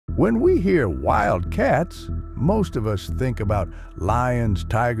When we hear wild cats, most of us think about lions,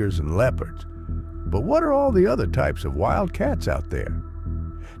 tigers, and leopards. But what are all the other types of wild cats out there?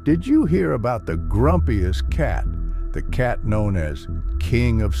 Did you hear about the grumpiest cat, the cat known as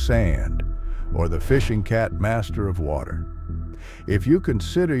King of Sand, or the fishing cat Master of Water? If you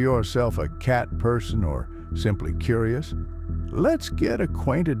consider yourself a cat person or simply curious, let's get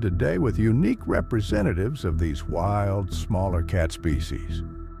acquainted today with unique representatives of these wild, smaller cat species.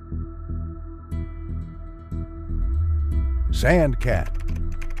 Sand cat.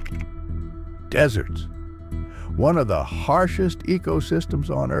 Deserts. One of the harshest ecosystems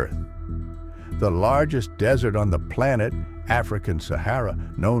on Earth. The largest desert on the planet, African Sahara,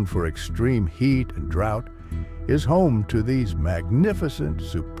 known for extreme heat and drought, is home to these magnificent,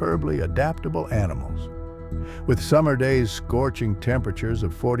 superbly adaptable animals. With summer days scorching temperatures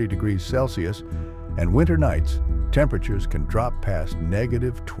of 40 degrees Celsius and winter nights, temperatures can drop past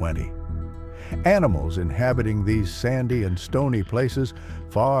 -20. Animals inhabiting these sandy and stony places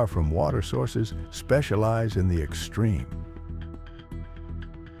far from water sources specialize in the extreme.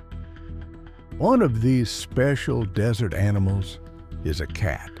 One of these special desert animals is a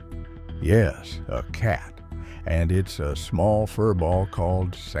cat. Yes, a cat. And it's a small furball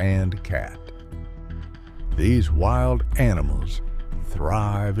called sand cat. These wild animals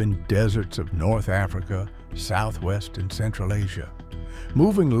thrive in deserts of North Africa, Southwest and Central Asia.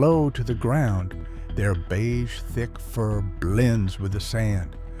 Moving low to the ground, their beige, thick fur blends with the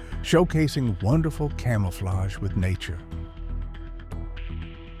sand, showcasing wonderful camouflage with nature.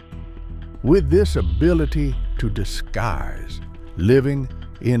 With this ability to disguise, living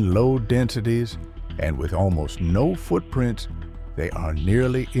in low densities and with almost no footprints, they are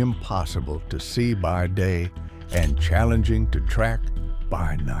nearly impossible to see by day and challenging to track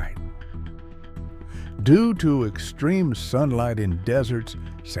by night. Due to extreme sunlight in deserts,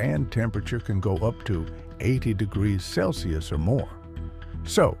 sand temperature can go up to 80 degrees Celsius or more.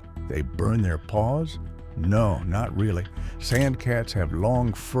 So, they burn their paws? No, not really. Sand cats have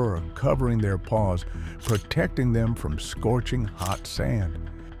long fur covering their paws, protecting them from scorching hot sand.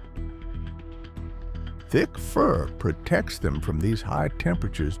 Thick fur protects them from these high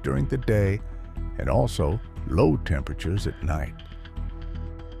temperatures during the day and also low temperatures at night.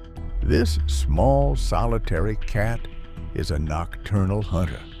 This small, solitary cat is a nocturnal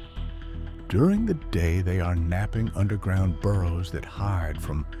hunter. During the day, they are napping underground burrows that hide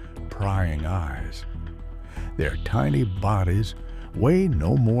from prying eyes. Their tiny bodies weigh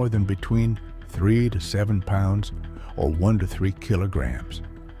no more than between 3 to 7 pounds or 1 to 3 kilograms.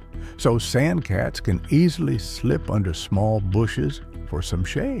 So sand cats can easily slip under small bushes for some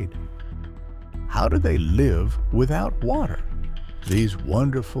shade. How do they live without water? These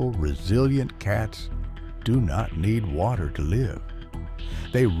wonderful, resilient cats do not need water to live.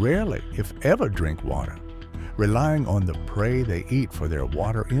 They rarely, if ever, drink water, relying on the prey they eat for their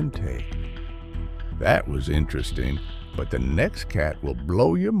water intake. That was interesting, but the next cat will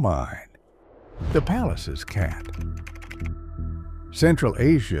blow your mind. The Pallas's cat. Central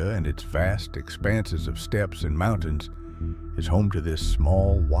Asia and its vast expanses of steppes and mountains is home to this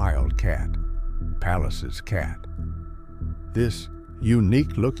small, wild cat, Pallas's cat. This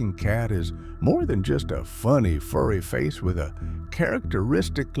unique-looking cat is more than just a funny, furry face with a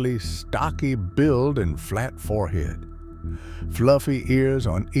characteristically stocky build and flat forehead. Fluffy ears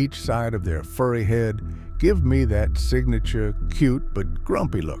on each side of their furry head give me that signature cute but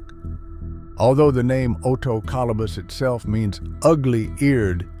grumpy look. Although the name Otocolobus itself means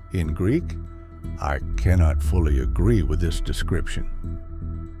ugly-eared in Greek, I cannot fully agree with this description.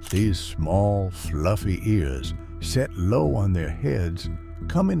 These small, fluffy ears set low on their heads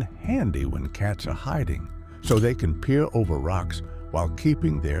come in handy when cats are hiding, so they can peer over rocks while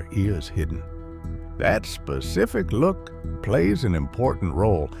keeping their ears hidden. That specific look plays an important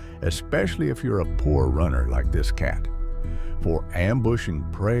role, especially if you're a poor runner like this cat. For ambushing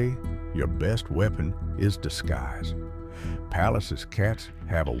prey, your best weapon is disguise. Pallas's cats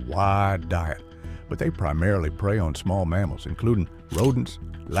have a wide diet, but they primarily prey on small mammals, including rodents,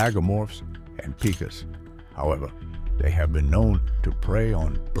 lagomorphs, and picas. However, they have been known to prey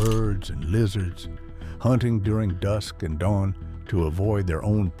on birds and lizards, hunting during dusk and dawn to avoid their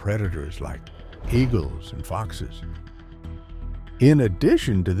own predators like eagles and foxes. In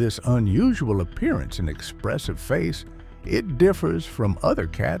addition to this unusual appearance and expressive face, it differs from other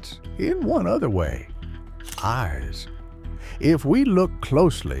cats in one other way: eyes. If we look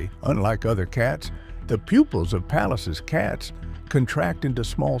closely, unlike other cats, the pupils of Pallas's cats contract into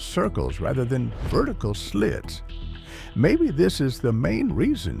small circles rather than vertical slits. Maybe this is the main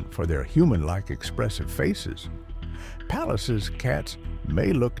reason for their human-like expressive faces. Pallas's cats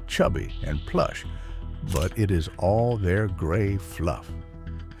may look chubby and plush, but it is all their gray fluff.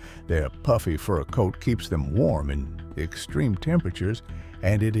 Their puffy fur coat keeps them warm in extreme temperatures,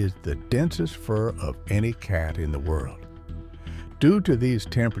 and it is the densest fur of any cat in the world. Due to these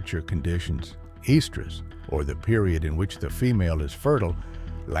temperature conditions, estrus, or the period in which the female is fertile,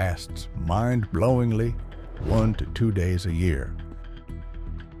 lasts mind-blowingly 1 to 2 days a year.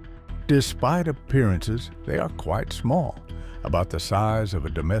 Despite appearances, they are quite small, about the size of a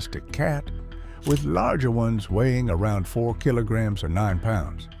domestic cat, with larger ones weighing around 4 kilograms or 9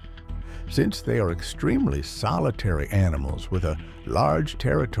 pounds. Since they are extremely solitary animals with a large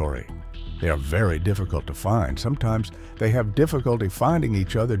territory, they are very difficult to find. Sometimes they have difficulty finding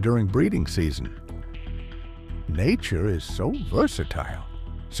each other during breeding season. Nature is so versatile,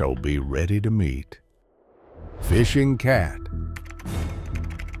 so be ready to meet Fishing Cat.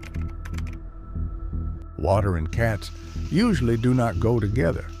 Water and cats usually do not go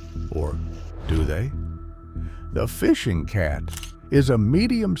together, or do they? The fishing cat is a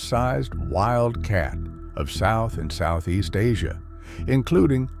medium-sized wild cat of South and Southeast Asia,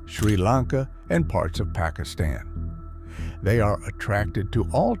 including Sri Lanka and parts of Pakistan. They are attracted to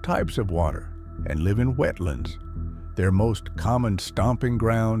all types of water and live in wetlands, their most common stomping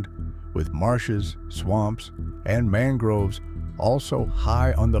ground, with marshes, swamps, and mangroves also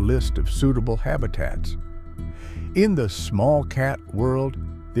high on the list of suitable habitats. In the small cat world,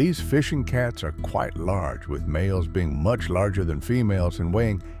 these fishing cats are quite large, with males being much larger than females and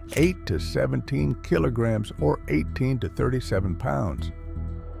weighing 8 to 17 kilograms or 18 to 37 pounds.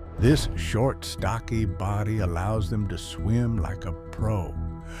 This short, stocky body allows them to swim like a pro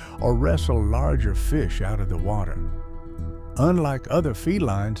or wrestle larger fish out of the water. Unlike other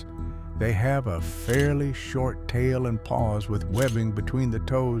felines, they have a fairly short tail and paws with webbing between the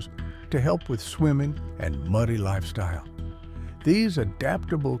toes to help with swimming and muddy lifestyle. These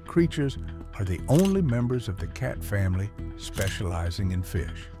adaptable creatures are the only members of the cat family specializing in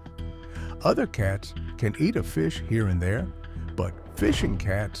fish. Other cats can eat a fish here and there, but fishing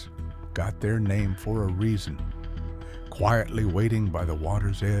cats got their name for a reason. Quietly waiting by the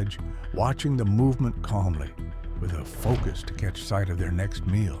water's edge, watching the movement calmly, with a focus to catch sight of their next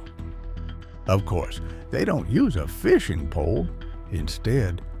meal. Of course, they don't use a fishing pole.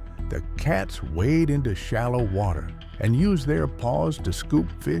 Instead, the cats wade into shallow water and use their paws to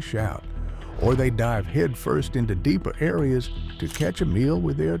scoop fish out, or they dive headfirst into deeper areas to catch a meal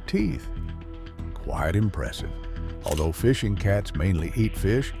with their teeth. Quite impressive. Although fishing cats mainly eat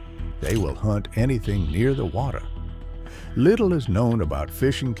fish, they will hunt anything near the water. Little is known about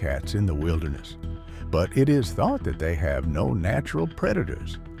fishing cats in the wilderness, but it is thought that they have no natural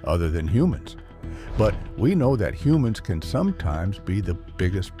predators other than humans. But we know that humans can sometimes be the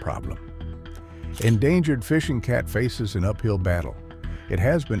biggest problem. Endangered fishing cat faces an uphill battle. It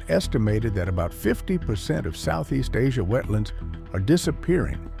has been estimated that about 50% of Southeast Asia wetlands are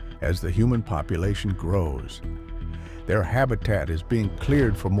disappearing as the human population grows. Their habitat is being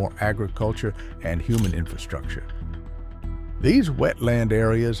cleared for more agriculture and human infrastructure. These wetland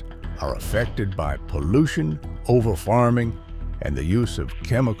areas are affected by pollution, overfarming, and the use of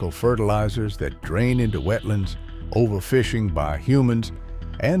chemical fertilizers that drain into wetlands, overfishing by humans,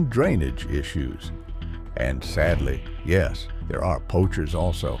 and drainage issues. And sadly, yes, there are poachers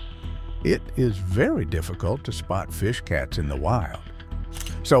also. It is very difficult to spot fish cats in the wild.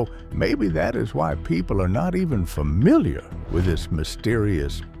 So maybe that is why people are not even familiar with this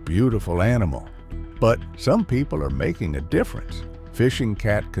mysterious, beautiful animal. But some people are making a difference. Fishing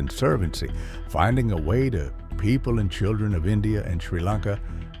Cat Conservancy, finding a way to people and children of India and Sri Lanka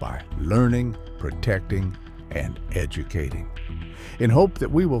by learning, protecting, and educating. In hope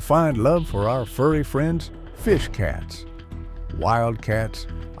that we will find love for our furry friends, fish cats. Wild cats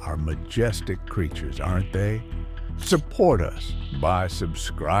are majestic creatures, aren't they? Support us by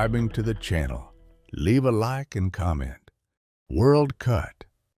subscribing to the channel. Leave a like and comment. World Cut.